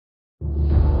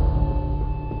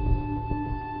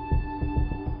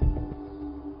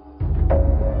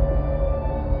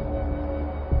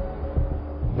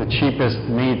cheapest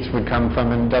meats would come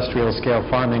from industrial scale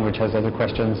farming, which has other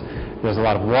questions. There's a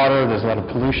lot of water, there's a lot of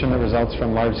pollution that results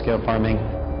from large scale farming.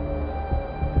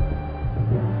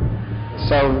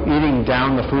 So eating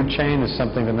down the food chain is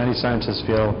something that many scientists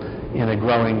feel in a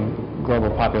growing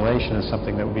global population is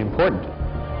something that would be important.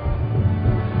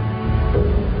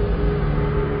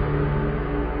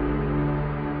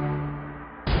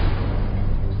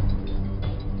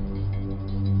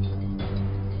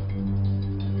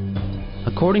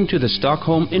 According to the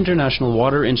Stockholm International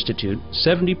Water Institute,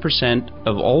 70%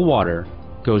 of all water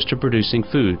goes to producing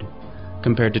food,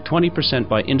 compared to 20%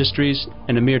 by industries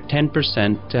and a mere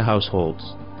 10% to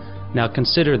households. Now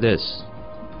consider this.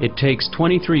 It takes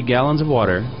 23 gallons of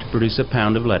water to produce a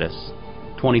pound of lettuce,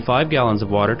 25 gallons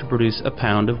of water to produce a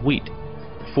pound of wheat,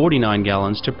 49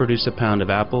 gallons to produce a pound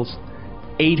of apples,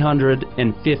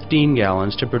 815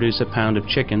 gallons to produce a pound of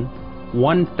chicken,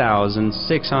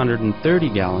 1,630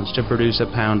 gallons to produce a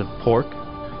pound of pork,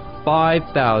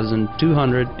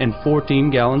 5,214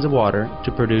 gallons of water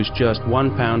to produce just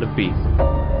 1 pound of beef.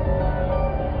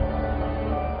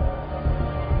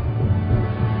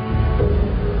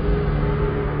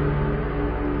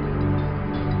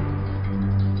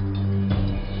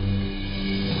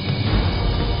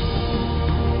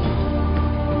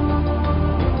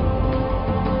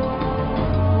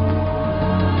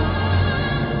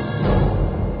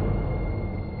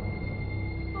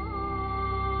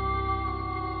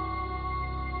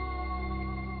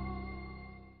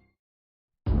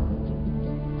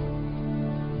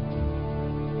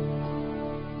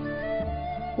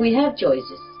 We have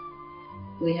choices.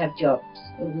 We have jobs.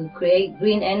 We create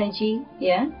green energy,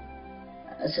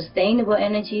 sustainable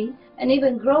energy, and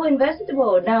even growing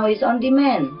vegetable now is on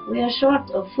demand. We are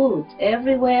short of food.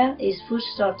 Everywhere is food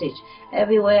shortage.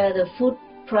 Everywhere the food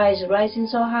price rising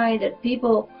so high that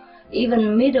people,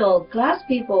 even middle class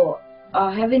people,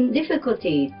 are having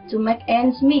difficulty to make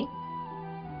ends meet.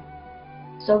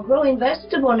 So growing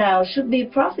vegetable now should be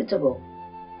profitable.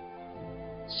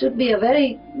 Should be a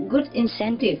very good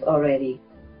incentive already.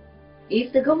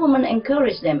 If the government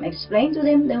encourage them, explain to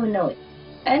them, they will know it.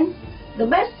 And the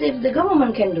best if the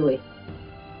government can do it.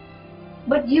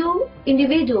 But you,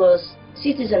 individuals,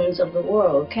 citizens of the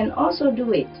world, can also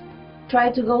do it.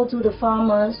 Try to go to the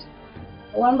farmers,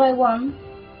 one by one,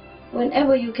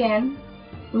 whenever you can.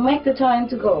 Make the time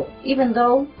to go, even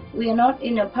though we are not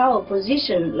in a power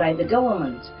position like the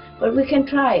government. But we can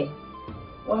try,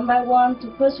 one by one, to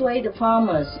persuade the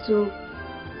farmers to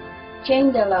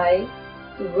change their life,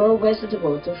 to grow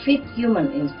vegetables, to feed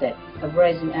humans instead of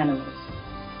raising animals.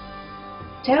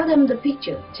 Tell them the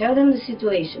picture, tell them the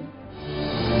situation.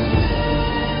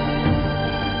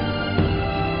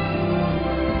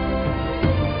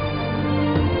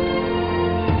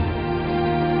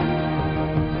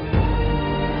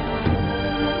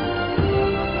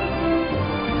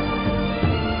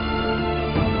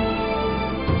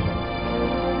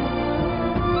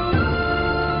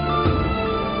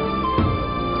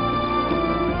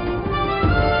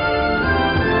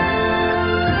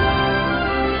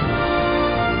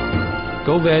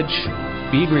 Go veg,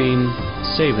 be green,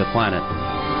 save the planet.